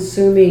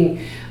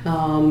 all-consuming.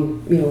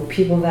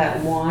 People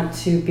that want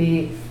to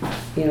be,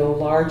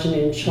 large and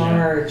in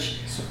charge.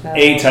 So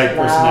A-type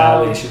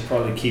personality should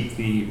probably keep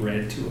the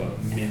red to a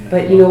minimum.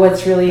 But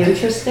what's really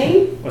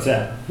interesting? What's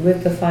that?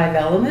 With the 5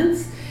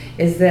 elements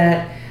is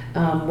that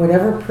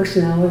whatever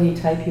personality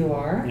type you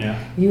are,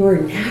 you are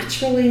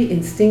naturally,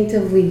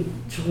 instinctively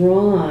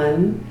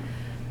drawn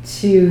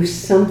to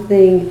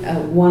something,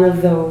 one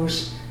of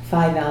those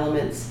 5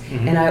 elements.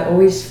 Mm-hmm. And I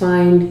always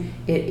find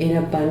it in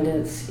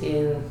abundance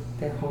in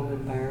their home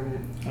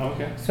environment.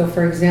 Okay. So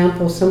for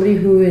example, somebody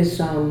who is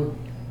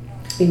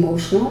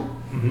emotional,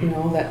 Mm-hmm. you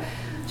know, that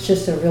it's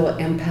just a real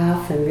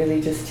empath and really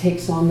just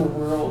takes on the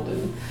world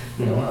and,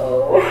 you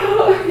know,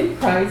 he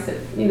cries at,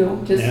 you know,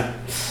 just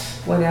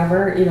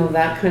whatever, you know,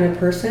 that kind of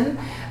person.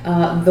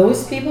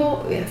 Those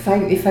people, if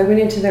I went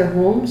into their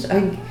homes,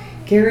 I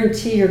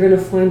guarantee you're going to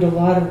find a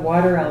lot of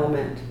water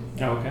element.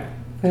 Okay.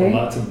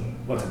 Right? So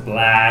lots of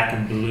black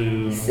and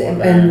blue.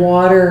 And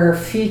water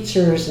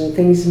features and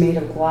things made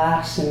of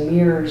glass and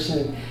mirrors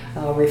and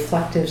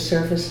reflective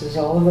surfaces,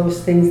 all of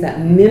those things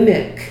that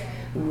mimic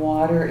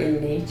water in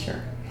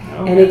nature.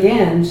 Okay. And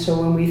again, so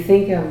when we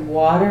think of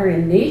water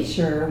in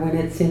nature, when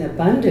it's in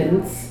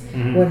abundance,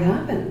 Mm-hmm. what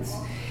happens?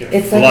 Get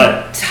It's flood.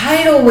 like a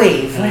tidal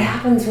wave. What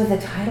happens with a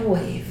tidal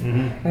wave?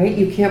 Mm-hmm. Right?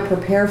 You can't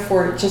prepare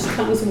for it. It just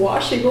comes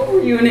washing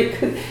over you, and it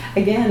could,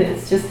 again,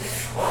 it's just,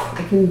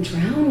 it can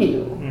drown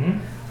you. Mm-hmm.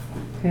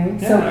 Okay,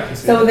 Yeah, I can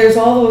see so that. there's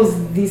all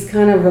these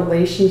kind of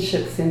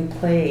relationships in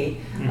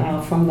play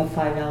from the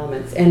 5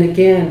 elements, and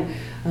again,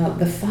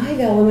 the 5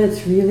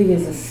 elements really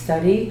is a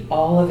study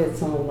all of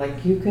its own.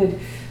 Like you could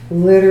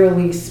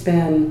literally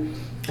spend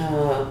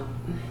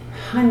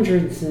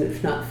hundreds,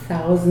 if not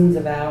thousands,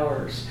 of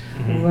hours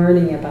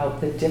learning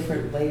about the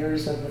different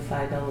layers of the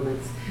 5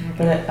 elements.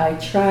 But I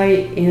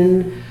try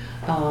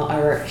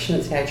or I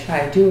shouldn't say I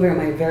try. I do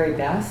my very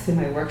best in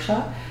my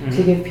workshop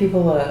to give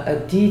people a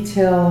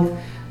detailed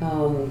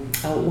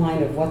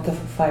outline of what the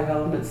 5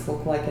 elements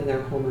look like in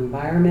their home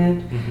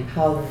environment,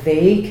 how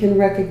they can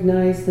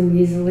recognize them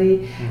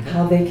easily,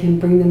 how they can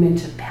bring them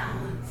into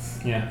balance.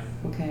 Yeah.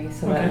 Okay,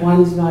 so that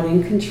one's not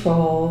in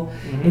control,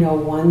 you know,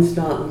 one's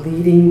not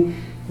leading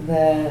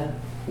the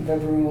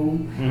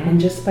room, and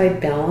just by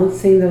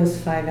balancing those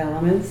 5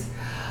 elements.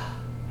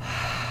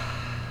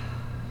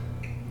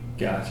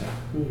 Gotcha.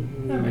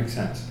 Mm-hmm. That makes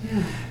sense.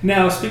 Yeah.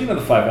 Now, speaking of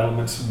the 5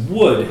 elements,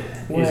 wood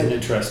is an Wood.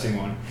 interesting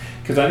one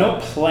because I know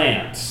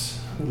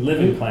plants,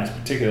 living plants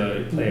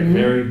particularly, play a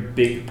very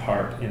big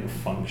part in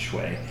feng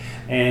shui.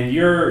 And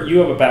you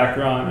have a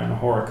background in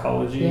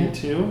horticulture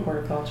too.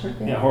 Horticulture.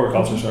 Yeah,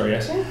 horticulture. Sorry,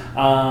 yes.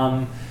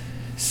 Yeah.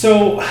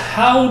 So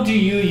how do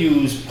you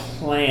use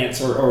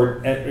plants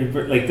or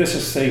like this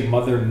is say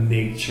Mother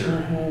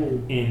Nature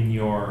in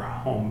your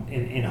home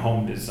in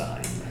home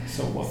design?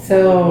 So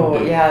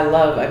obviously I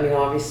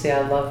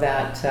love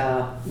that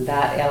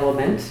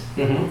element.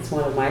 It's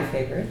one of my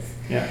favorites.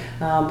 Yeah.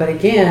 But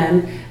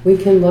again, we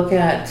can look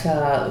at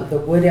the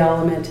wood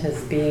element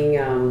as being,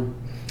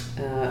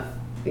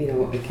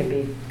 it can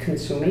be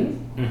consuming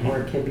or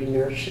it can be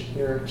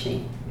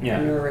nourishing.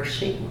 Yeah.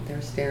 Nourishing.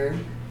 There's Darren.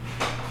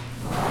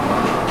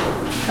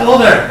 Hello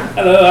there.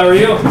 Hello, how are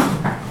you?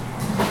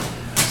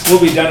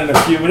 We'll be done in a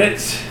few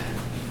minutes.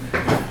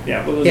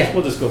 Yeah, we'll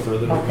just go through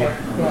the Okay.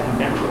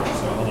 Yeah.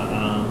 So hold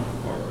on.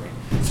 Where were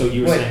we? So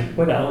you were saying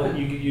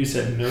you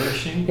said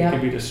nourishing. Yeah. It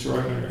can be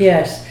destroying. Or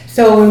Yes.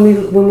 So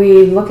when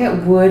we look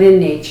at wood in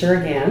nature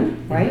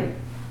again, right?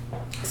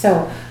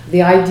 So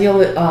the ideal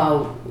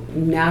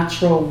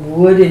natural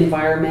wood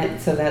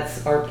environment. So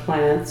that's our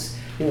plants.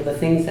 You know, the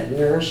things that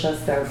nourish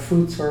us, that our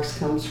food source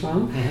comes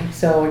from.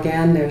 So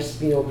again, there's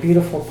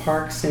beautiful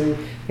parks in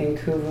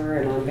Vancouver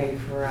and on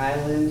Vancouver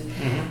Island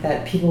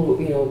that people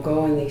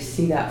go and they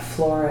see that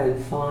flora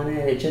and fauna,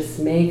 and it just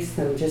makes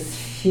them just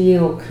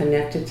feel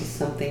connected to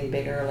something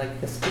bigger, like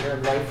this bigger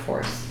life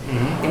force.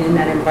 And in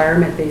that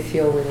environment, they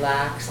feel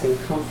relaxed and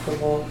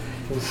comfortable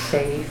and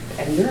safe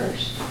and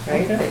nourished,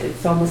 right? Okay.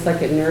 It's almost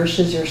like it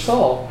nourishes your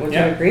soul. Would you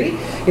agree?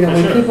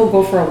 When people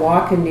go for a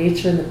walk in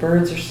nature and the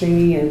birds are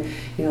singing and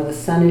the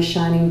sun is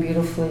shining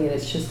beautifully and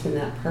it's just in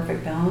that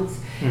perfect balance,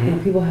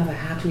 people have a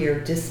happier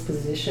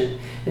disposition.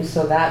 And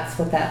so that's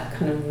what that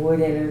kind of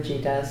wood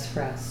energy does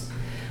for us.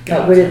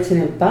 But when it's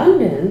in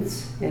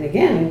abundance, and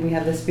again, we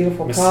have this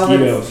beautiful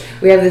province.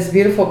 We have this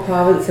beautiful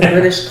province in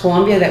British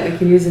Columbia that we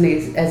can use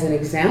as an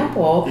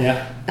example.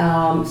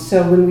 Yeah.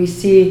 So when we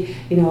see,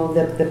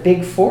 the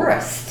big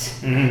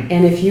forest,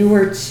 and if you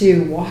were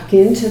to walk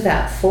into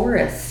that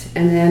forest,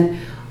 and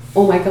then,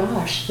 oh my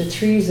gosh, the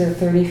trees are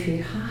 30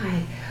 feet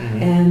high,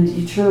 and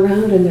you turn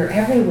around and they're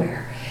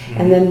everywhere.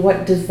 And then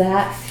what does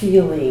that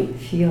feeling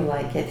feel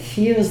like? It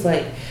feels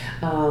like,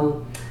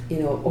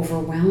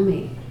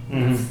 overwhelming.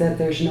 It's that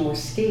there's no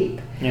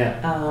escape. Yeah.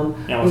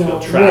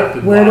 Feel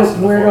trapped where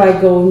do I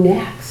go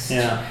next?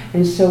 Yeah.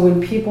 And so when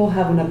people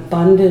have an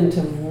abundance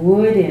of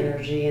wood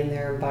energy in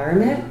their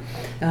environment,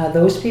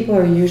 those people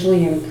are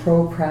usually in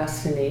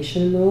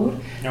procrastination mode.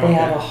 Okay. They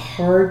have a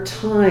hard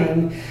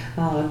time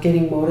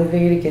getting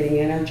motivated, getting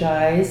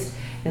energized.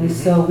 And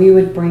so we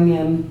would bring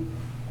in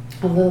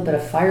a little bit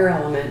of fire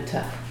element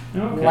to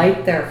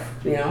light their,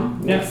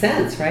 makes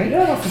sense, right?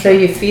 Yeah, so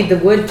you feed the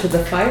wood to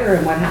the fire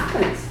and what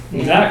happens?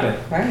 Exactly.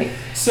 Right.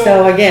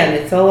 So again,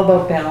 it's all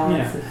about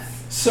balance. Yeah.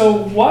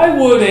 So why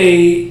would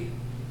a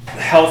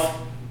health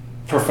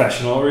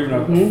professional or even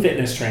a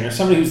fitness trainer,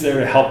 somebody who's there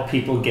to help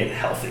people get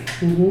healthy,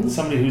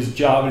 somebody whose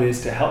job it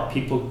is to help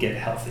people get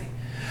healthy,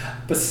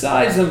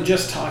 besides them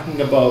just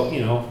talking about,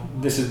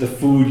 this is the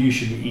food you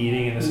should be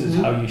eating and this is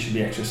how you should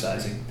be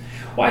exercising,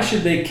 why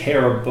should they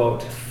care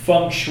about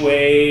feng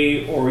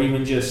shui or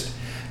even just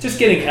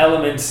getting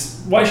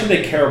elements? Why should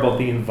they care about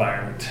the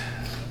environment?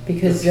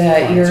 Because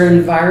your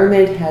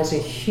environment has a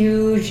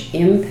huge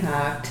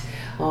impact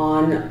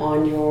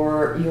on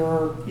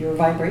your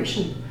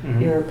vibration,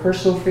 your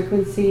personal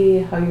frequency,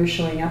 how you're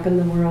showing up in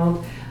the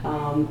world.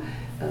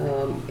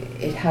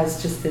 It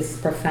has just this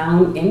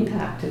profound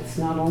impact. It's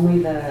not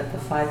only the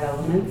 5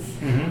 elements.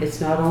 It's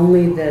not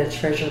only the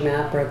treasure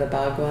map or the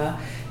bagua.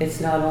 It's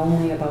not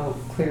only about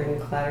clearing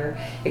clutter.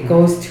 It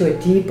goes to a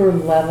deeper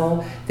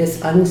level,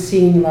 this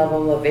unseen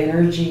level of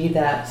energy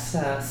that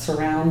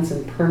surrounds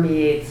and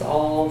permeates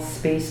all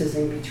spaces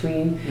in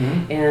between,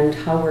 and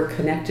how we're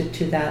connected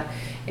to that,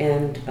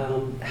 and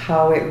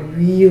how it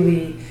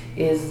really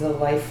is the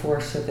life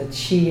force or the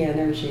chi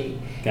energy.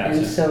 Gotcha.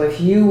 And so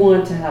if you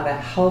want to have a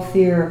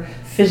healthier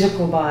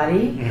physical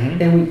body,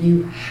 then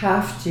you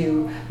have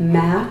to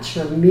match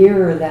or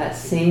mirror that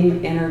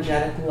same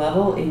energetic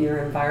level in your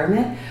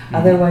environment.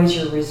 Otherwise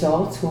your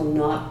results will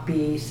not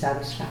be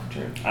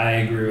satisfactory. I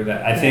agree with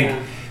that. I think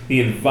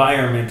the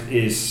environment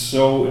is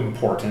so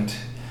important,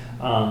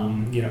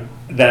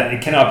 that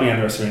it cannot be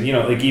underestimated.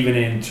 Like even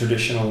in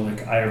traditional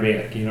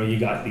Ayurvedic, you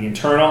got the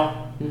internal,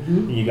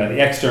 and you got the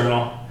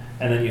external,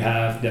 and then you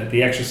have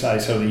the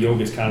exercise. So the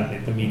yoga is kind of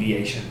the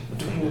mediation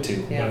between the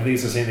two. Yeah.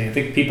 These are the same thing. I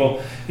think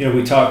people,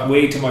 we talk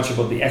way too much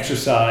about the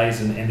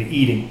exercise and the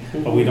eating,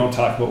 but we don't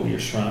talk about what you're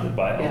surrounded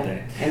by all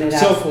day. And it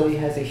absolutely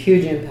has a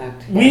huge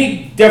impact.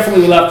 We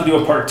definitely will have to do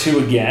a part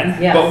 2 again.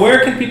 Yes. But where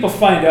can people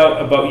find out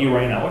about you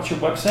right now? What's your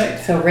website?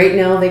 So right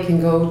now they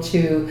can go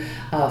to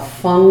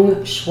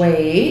Feng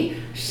Shui,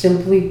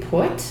 simply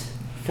put.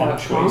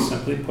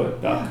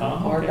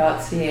 fengshuisimplyput.com or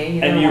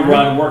 .ca. And you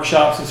run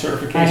workshops and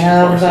certification I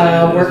have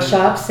courses?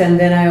 workshops, and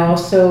then I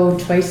also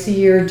twice a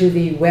year do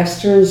the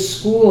Western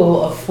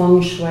School of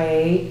Feng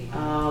Shui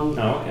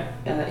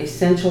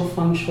Essential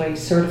Feng Shui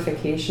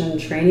Certification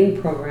Training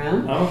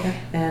Program.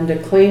 And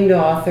acclaimed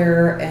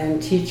author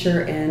and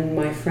teacher and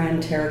my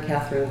friend Tara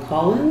Catherine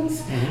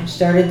Collins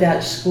started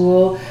that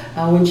school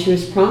when she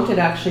was prompted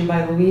actually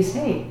by Louise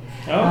Hay.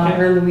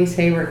 Her and Louise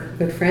Hay were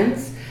good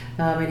friends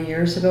many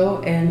years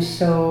ago, and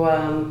so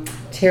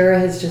Tara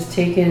has just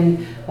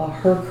taken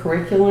her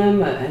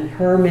curriculum and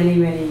her many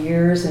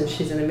years, and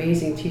she's an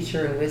amazing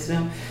teacher and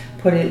wisdom,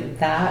 put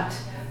it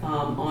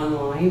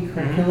online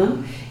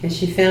curriculum, and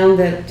she found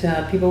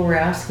that people were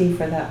asking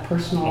for that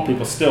personal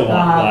people still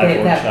want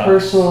live that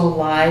personal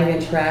live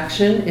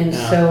interaction, and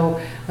so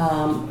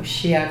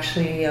she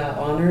actually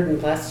honored and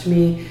blessed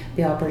me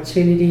the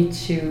opportunity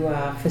to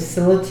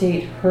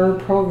facilitate her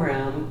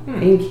program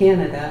in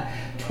Canada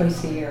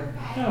twice a year.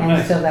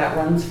 And so that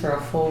runs for a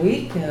full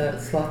week.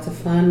 It's lots of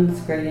fun. It's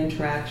great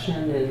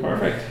interaction. And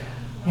perfect.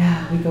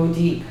 Yeah, we go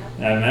deep.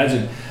 I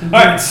imagine. All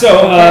right,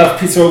 so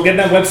again,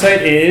 that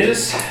website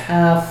is?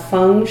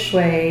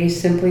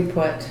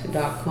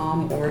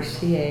 fengshuisimplyput.com or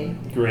 .ca.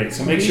 Great.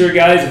 So make sure,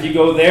 guys, if you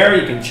go there,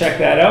 you can check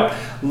that out.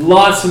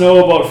 Lots to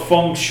know about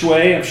feng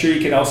shui. I'm sure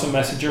you can also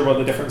message her about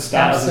the different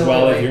styles as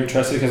well if you're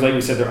interested, because like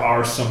we said, there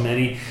are so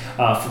many.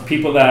 For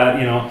people that,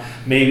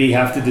 maybe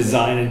have to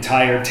design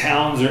entire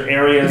towns or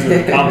areas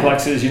or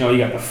complexes, you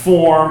got the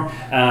form.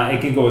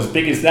 It can go as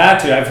big as that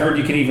to, I've heard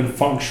you can even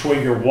feng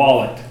shui your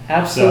wallet.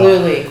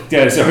 Absolutely.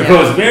 So it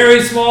goes very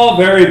small,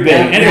 very big.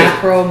 Anyways,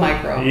 macro,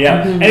 micro.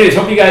 Yeah. Anyways,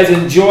 hope you guys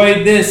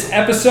enjoyed this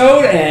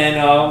episode,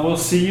 and we'll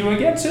see you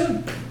again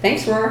soon.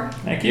 Thanks, Roar.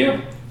 Thank you.